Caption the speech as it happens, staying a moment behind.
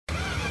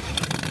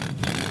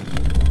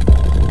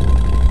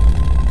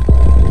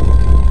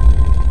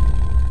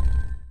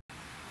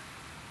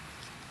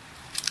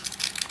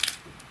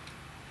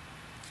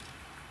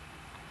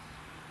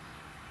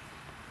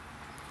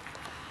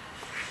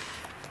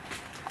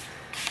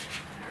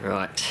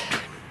Right,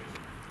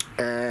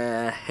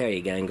 how are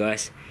you going,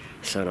 guys?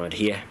 Sonide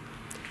here,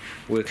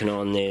 working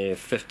on the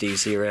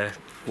 50s era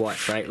White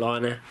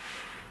Freightliner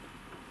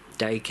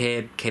day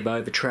cab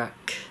over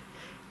truck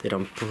that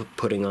I'm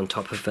putting on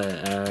top of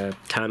a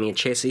Tamiya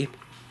chassis,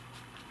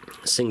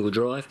 single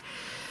drive.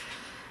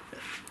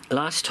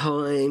 Last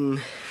time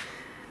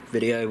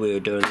video we were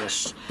doing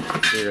this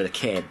rear of the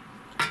cab.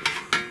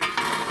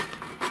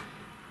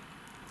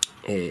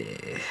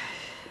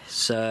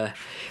 So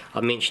I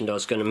mentioned I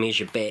was going to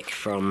measure back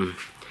from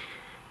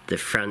the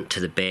front to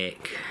the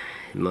back.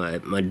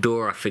 My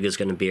door I figure is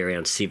going to be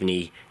around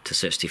 70 to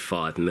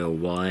 65 mil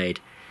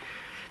wide,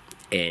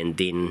 and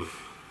then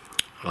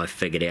I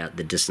figured out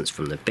the distance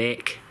from the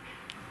back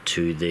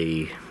to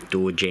the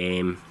door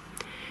jamb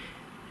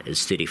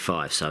is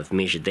 35, so I've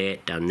measured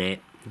that, done that,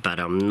 but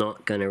I'm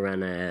not going to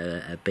run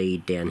a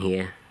bead down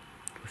here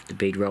with the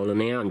bead roller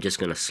now. I'm just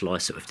going to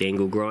slice it with the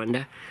angle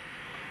grinder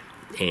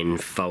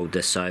and fold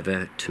this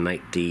over to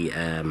make the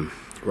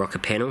rocker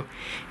panel,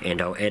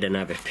 and I'll add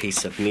another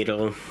piece of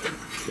metal,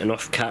 an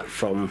offcut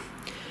from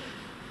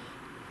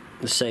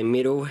the same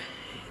metal,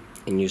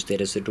 and use that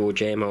as the door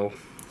jamb. I'll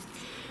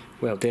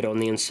weld that on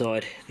the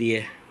inside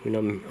there when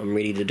I'm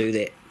ready to do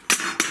that.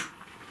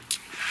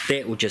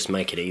 That will just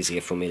make it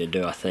easier for me to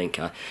do, I think.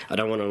 I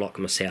don't want to lock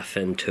myself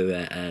into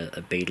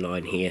a bead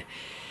line here,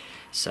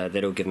 so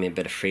that'll give me a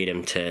bit of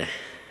freedom to,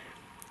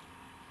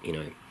 you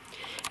know,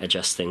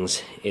 adjust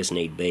things as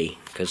need be,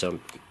 because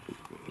I'm,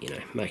 you know,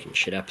 making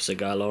shit up as I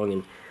go along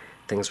and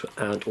things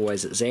aren't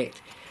always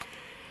exact.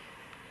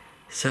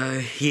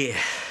 So yeah,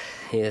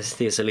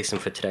 there's a lesson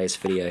for today's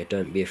video.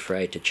 Don't be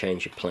afraid to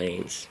change your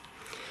plans.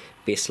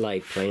 Best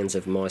laid plans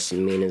of mice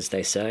and men, as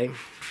they say.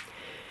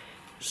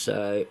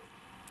 So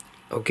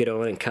I'll get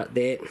on and cut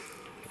that,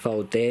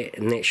 fold that,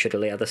 and that should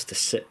allow this to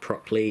sit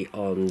properly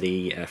on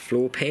the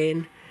floor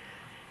pan.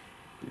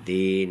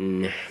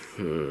 Then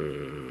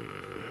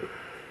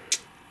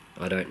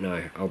I don't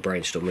know, I'll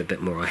brainstorm a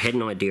bit more. I had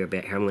an idea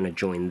about how I'm going to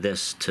join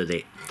this to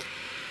that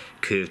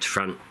curved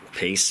front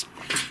piece,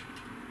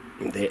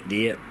 that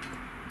there.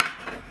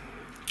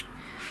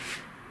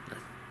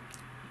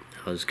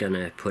 I was going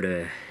to put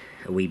a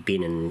wee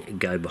bin and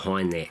go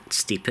behind that,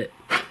 step it,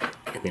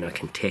 and then I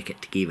can tack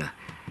it together.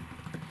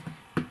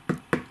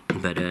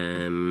 But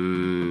I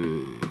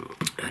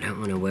don't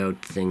want to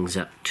weld things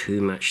up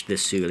too much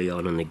this early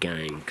on in the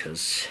game,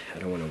 because I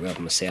don't want to weld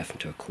myself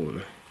into a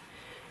corner.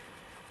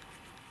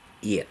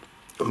 Yeah,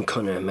 I'm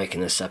kind of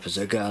making this up as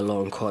I go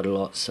along quite a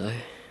lot, so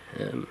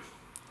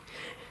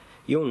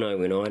you'll know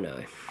when I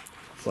know.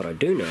 What I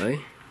do know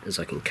is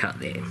I can cut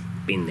that,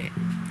 bend that.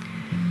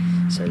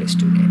 So let's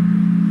do that.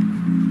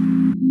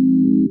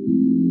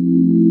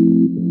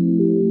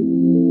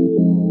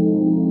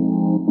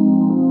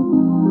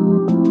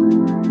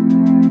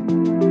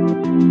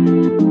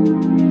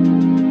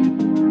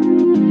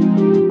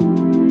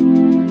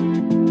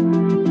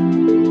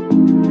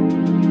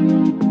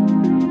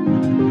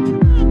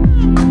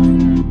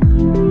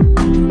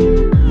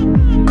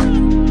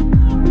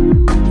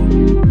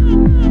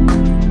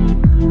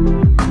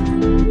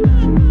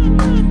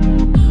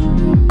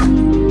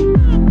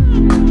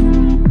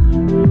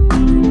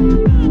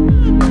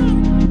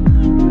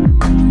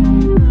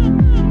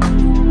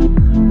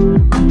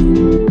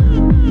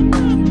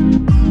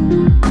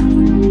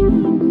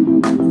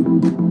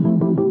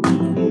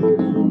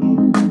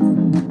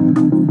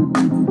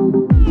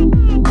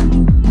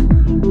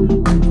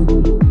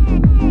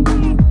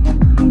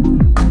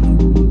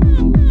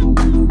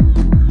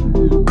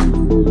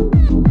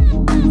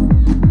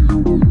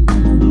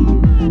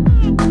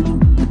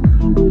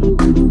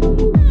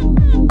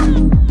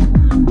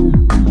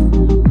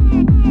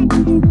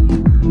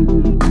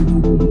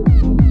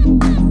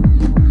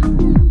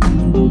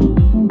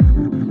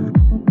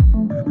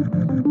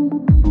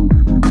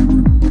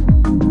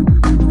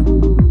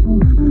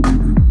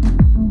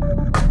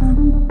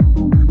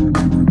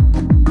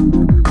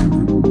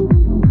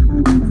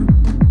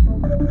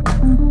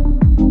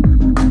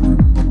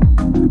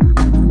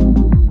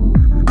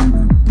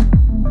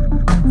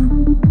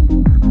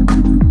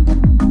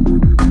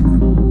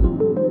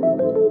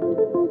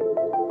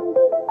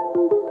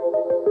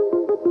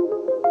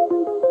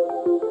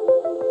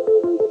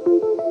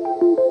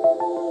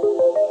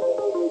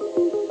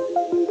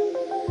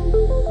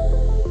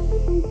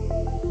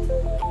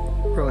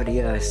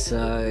 Rightio,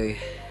 so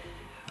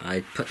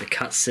I put the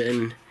cuts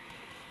in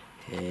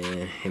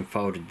and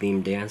folded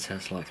them down, so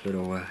it's like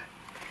little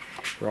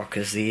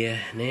rockers there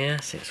now,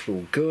 so it's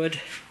all good.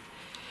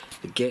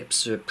 The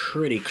gaps are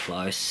pretty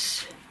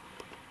close.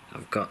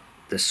 I've got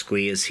the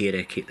squares here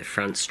to keep the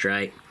front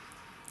straight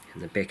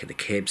and the back of the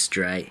cab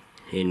straight,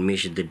 and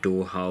measured the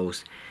door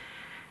holes.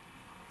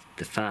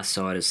 The far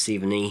side is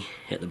 70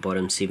 at the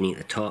bottom, 70 at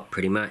the top,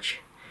 pretty much.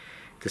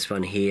 This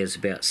one here is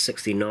about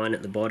 69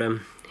 at the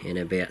bottom and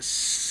about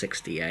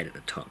 68 at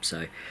the top.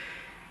 So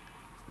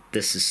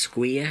this is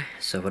square,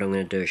 so what I'm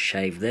going to do is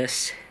shave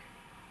this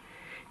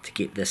to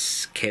get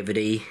this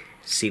cavity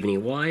 70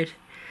 wide,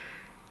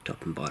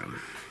 top and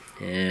bottom.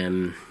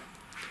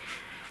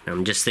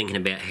 I'm just thinking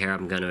about how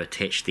I'm going to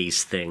attach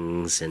these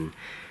things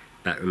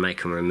but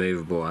make them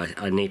removable.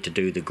 I need to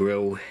do the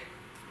grill,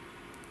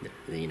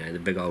 you know, the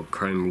big old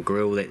chrome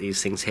grill that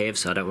these things have,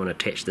 so I don't want to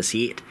attach this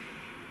yet.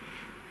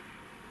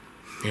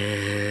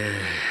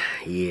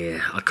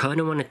 Yeah, I kind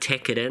of want to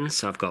tack it in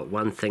so I've got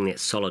one thing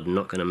that's solid and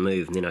not going to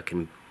move, and then I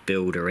can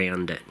build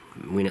around it.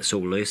 When it's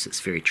all loose, it's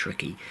very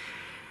tricky,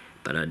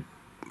 but I'm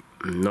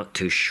not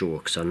too sure,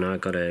 because I know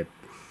I've got to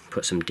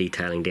put some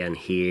detailing down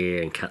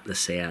here and cut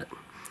this out.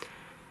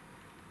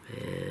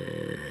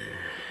 I'm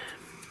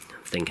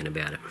thinking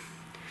about it.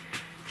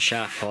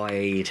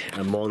 Sharp-eyed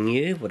among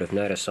you would have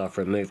noticed I've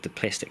removed the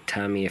plastic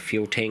Tamiya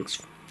fuel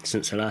tanks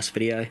since the last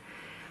video.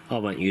 I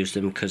won't use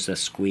them because they're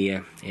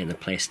square and the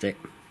plastic,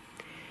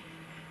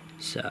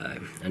 so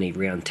I need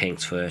round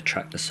tanks for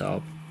truck to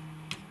solve.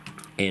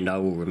 And I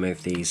will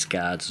remove these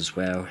guards as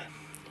well,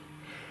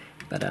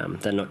 but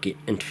they're not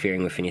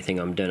interfering with anything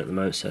I'm doing at the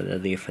moment, so they're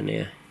there for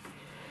now.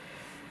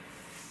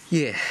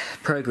 Yeah,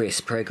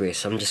 progress.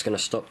 I'm just going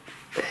to stop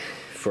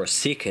for a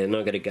second.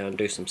 I've got to go and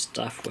do some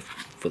stuff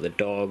for the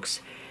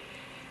dogs,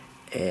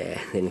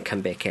 then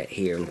come back out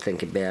here and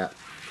think about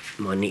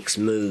my next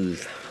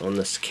move on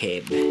this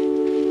cab.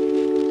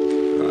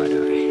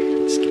 Righto,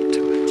 let's get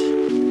to it.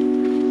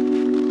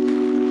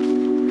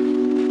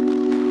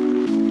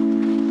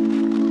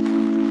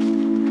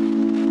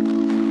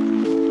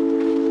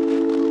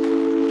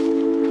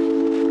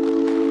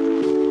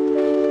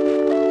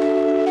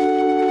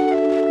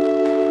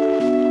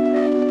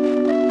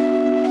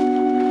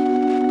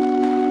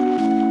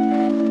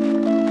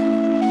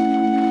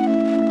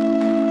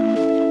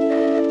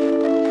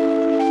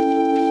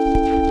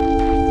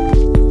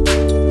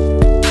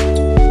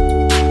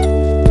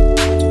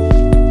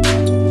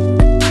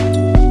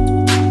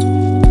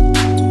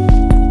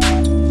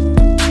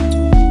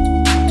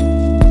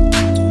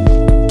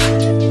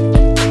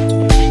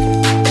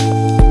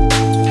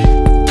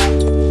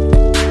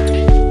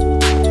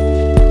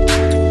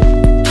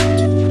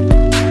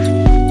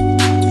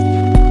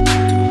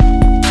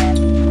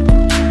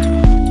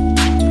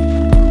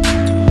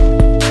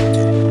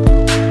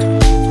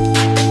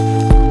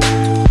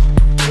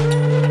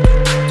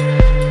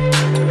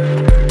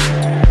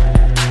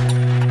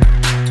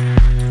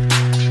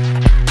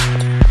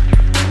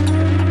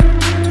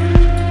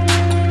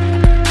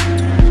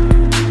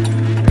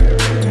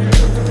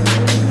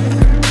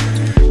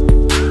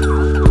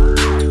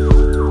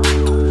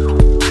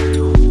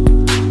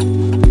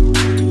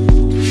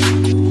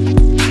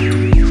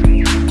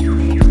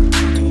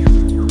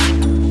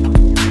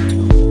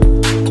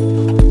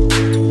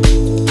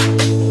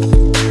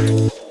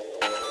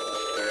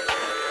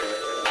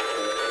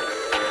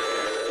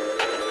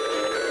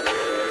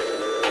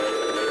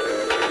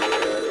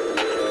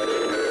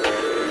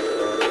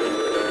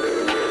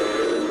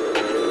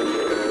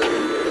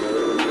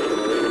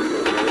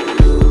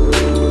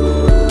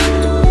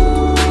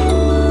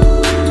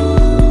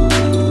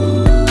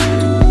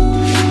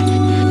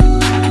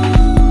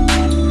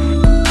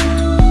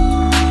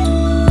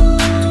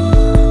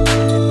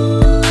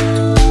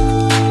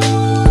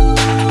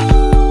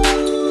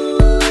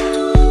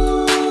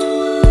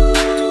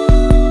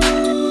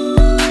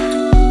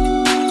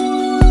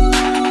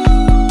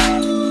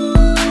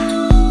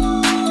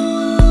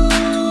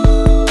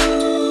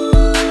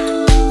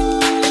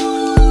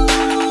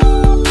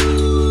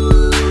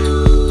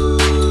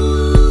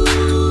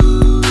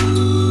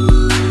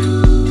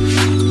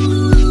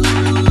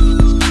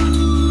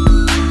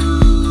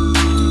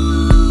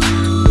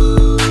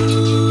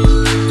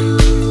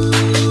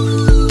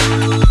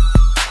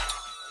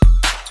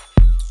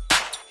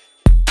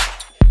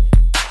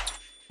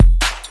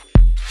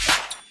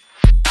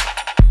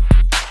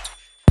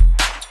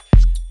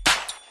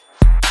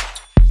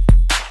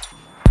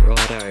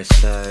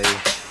 So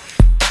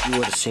you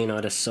would have seen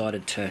I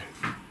decided to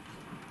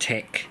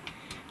tack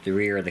the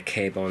rear of the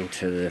cab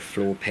onto the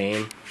floor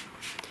pan,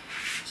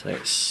 so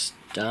it's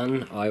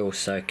done. I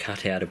also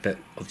cut out a bit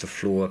of the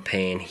floor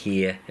pan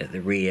here at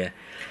the rear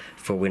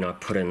for when I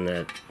put in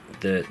the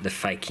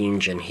fake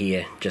engine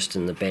here, just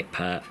in the back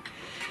part,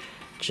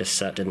 just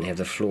so it didn't have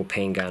the floor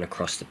pan going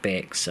across the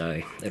back,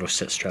 so it'll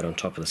sit straight on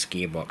top of this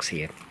gearbox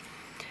here.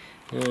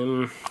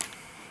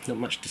 Not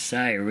much to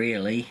say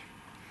really.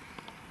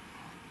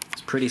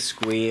 It's pretty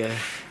square.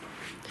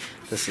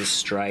 This is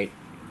straight,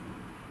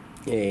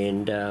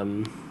 and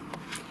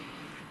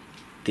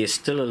there's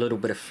still a little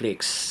bit of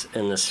flex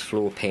in this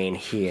floor pan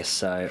here,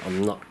 so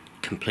I'm not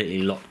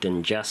completely locked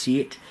in just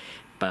yet,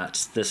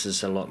 but this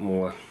is a lot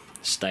more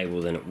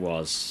stable than it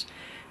was,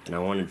 and I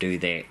want to do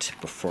that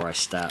before I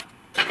start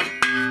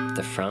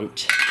the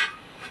front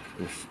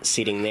and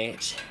setting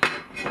that,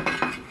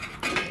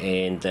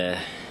 and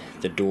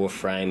the door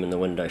frame and the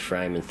window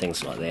frame and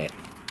things like that.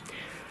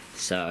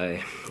 So,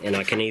 and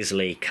I can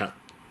easily cut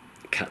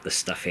the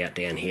stuff out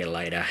down here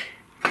later.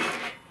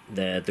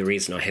 The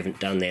reason I haven't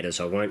done that is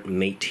I won't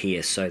meet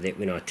here, so that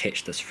when I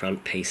attach this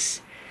front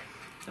piece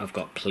I've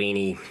got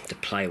plenty to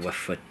play with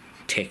for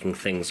tacking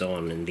things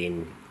on, and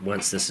then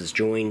once this is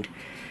joined,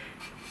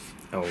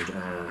 where's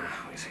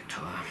that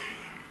tire?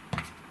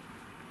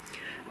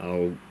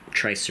 I'll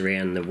trace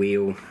around the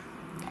wheel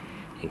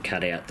and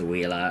cut out the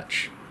wheel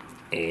arch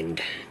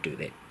and do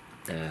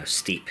that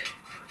step,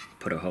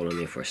 put a hole in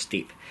there for a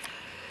step.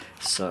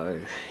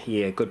 So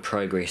yeah, good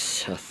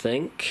progress I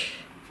think.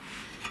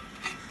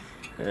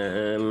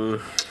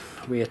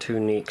 Where to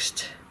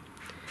next?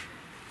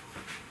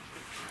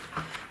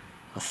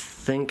 I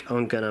think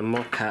I'm going to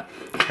mock up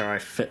how I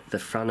fit the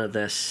front of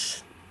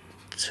this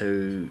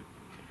to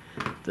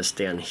this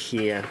down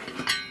here.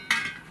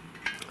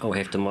 I'll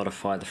have to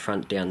modify the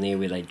front down there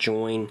where they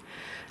join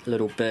a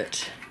little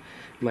bit,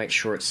 make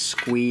sure it's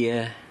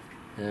square,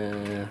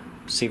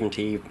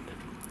 70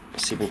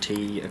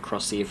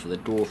 across there for the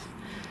door,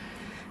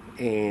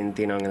 and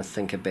then I'm going to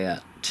think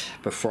about,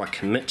 before I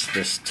commit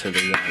this to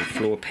the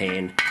floor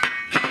pan,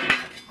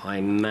 I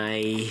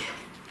may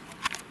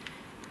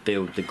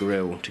build the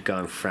grille to go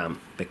in front,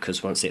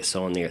 because once that's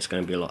on there it's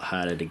going to be a lot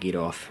harder to get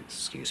off.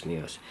 Excuse me,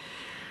 I was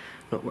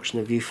not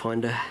watching the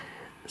viewfinder.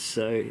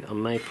 So I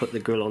may put the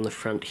grille on the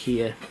front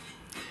here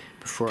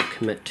before I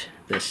commit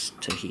this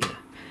to here,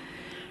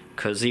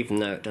 because even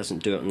though it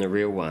doesn't do it in the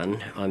real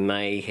one, I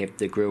may have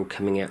the grille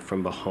coming out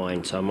from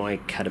behind, so I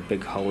might cut a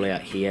big hole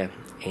out here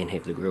and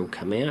have the grille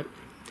come out.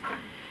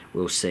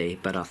 We'll see,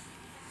 but I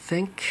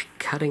think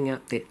cutting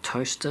up that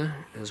toaster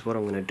is what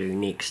I'm going to do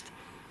next,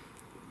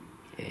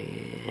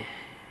 and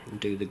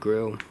do the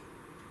grille.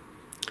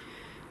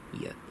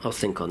 Yeah, I'll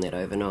think on that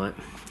overnight.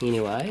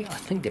 Anyway, I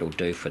think that'll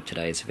do for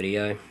today's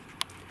video.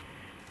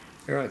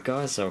 Alright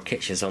guys, I'll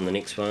catch you on the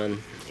next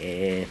one,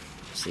 and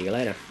see you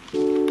later.